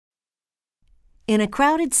In a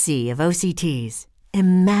crowded sea of OCTs,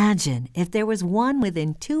 imagine if there was one with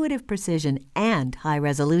intuitive precision and high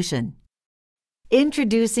resolution.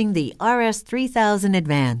 Introducing the RS3000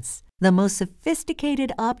 Advance, the most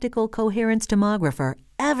sophisticated optical coherence tomographer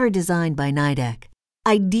ever designed by Nidek,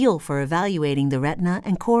 ideal for evaluating the retina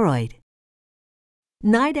and choroid.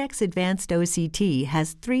 Nidek's advanced OCT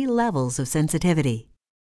has 3 levels of sensitivity.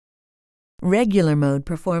 Regular mode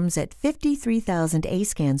performs at 53,000 A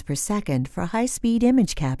scans per second for high-speed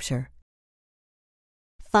image capture.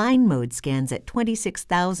 Fine mode scans at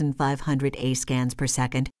 26,500 A scans per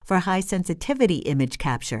second for high-sensitivity image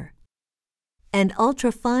capture. And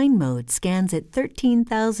ultra-fine mode scans at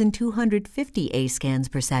 13,250 A scans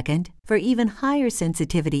per second for even higher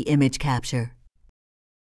sensitivity image capture.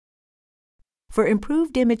 For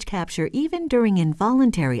improved image capture even during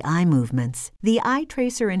involuntary eye movements, the eye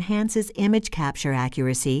tracer enhances image capture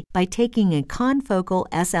accuracy by taking a confocal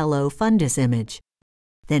SLO fundus image,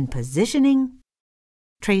 then positioning,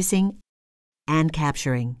 tracing, and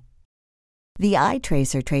capturing. The eye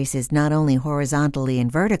tracer traces not only horizontally and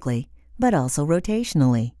vertically, but also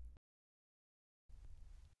rotationally.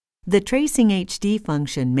 The Tracing HD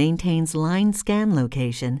function maintains line scan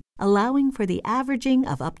location, allowing for the averaging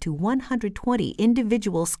of up to 120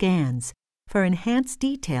 individual scans for enhanced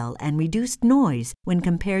detail and reduced noise when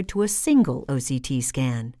compared to a single OCT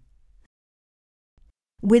scan.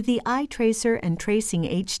 With the eye tracer and Tracing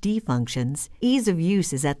HD functions, ease of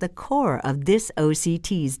use is at the core of this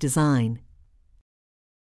OCT's design.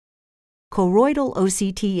 Choroidal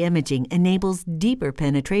OCT imaging enables deeper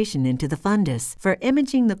penetration into the fundus for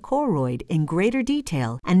imaging the choroid in greater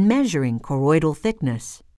detail and measuring choroidal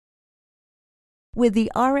thickness. With the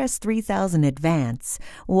RS3000 Advance,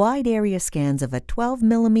 wide area scans of a 12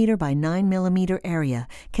 mm by 9 mm area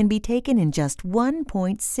can be taken in just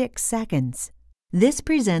 1.6 seconds. This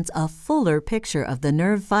presents a fuller picture of the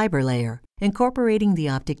nerve fiber layer, incorporating the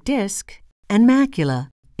optic disc and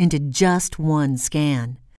macula into just one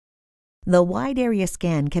scan. The wide area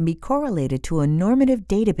scan can be correlated to a normative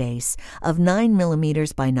database of 9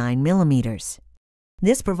 mm by 9 mm.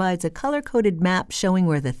 This provides a color-coded map showing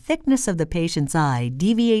where the thickness of the patient's eye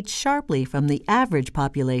deviates sharply from the average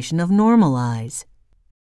population of normal eyes.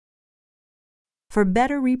 For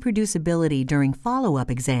better reproducibility during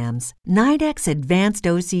follow-up exams, Nidek's advanced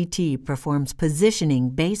OCT performs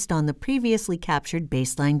positioning based on the previously captured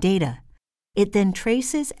baseline data. It then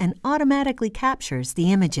traces and automatically captures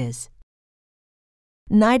the images.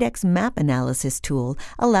 Nidek's map analysis tool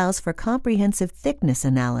allows for comprehensive thickness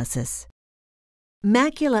analysis.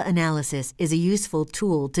 Macula analysis is a useful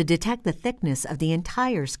tool to detect the thickness of the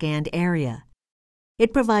entire scanned area.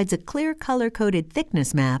 It provides a clear color-coded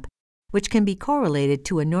thickness map, which can be correlated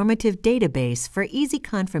to a normative database for easy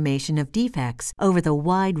confirmation of defects over the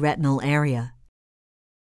wide retinal area.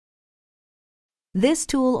 This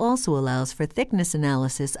tool also allows for thickness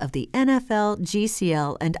analysis of the NFL,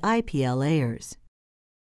 GCL, and IPL layers.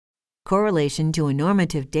 Correlation to a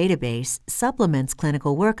normative database supplements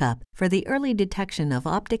clinical workup for the early detection of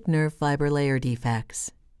optic nerve fiber layer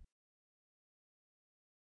defects.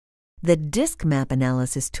 The disk map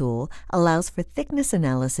analysis tool allows for thickness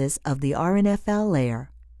analysis of the RNFL layer.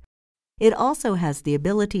 It also has the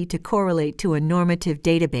ability to correlate to a normative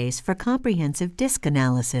database for comprehensive disk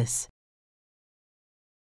analysis.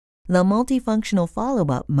 The Multifunctional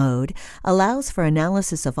Follow-Up mode allows for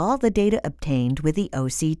analysis of all the data obtained with the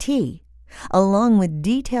OCT, along with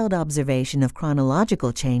detailed observation of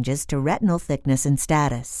chronological changes to retinal thickness and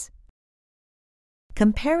status.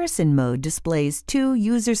 Comparison mode displays 2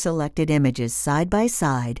 user-selected images side by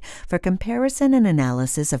side for comparison and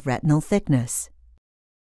analysis of retinal thickness.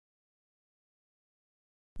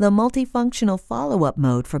 The Multifunctional Follow-Up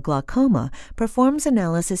mode for glaucoma performs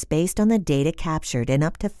analysis based on the data captured in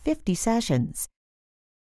up to 50 sessions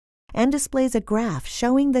and displays a graph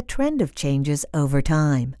showing the trend of changes over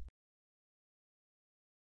time.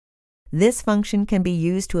 This function can be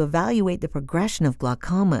used to evaluate the progression of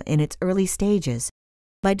glaucoma in its early stages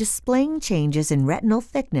by displaying changes in retinal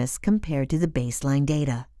thickness compared to the baseline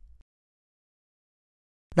data.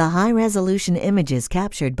 The high-resolution images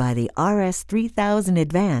captured by the RS3000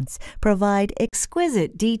 Advance provide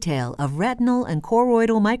exquisite detail of retinal and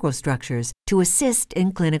choroidal microstructures to assist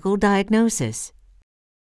in clinical diagnosis.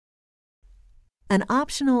 An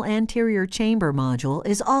optional anterior chamber module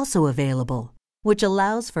is also available, which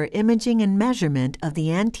allows for imaging and measurement of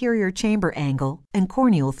the anterior chamber angle and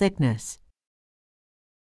corneal thickness.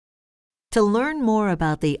 To learn more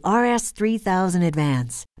about the RS3000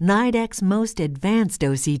 Advance, Nidek's most advanced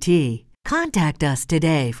OCT, contact us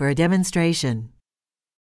today for a demonstration.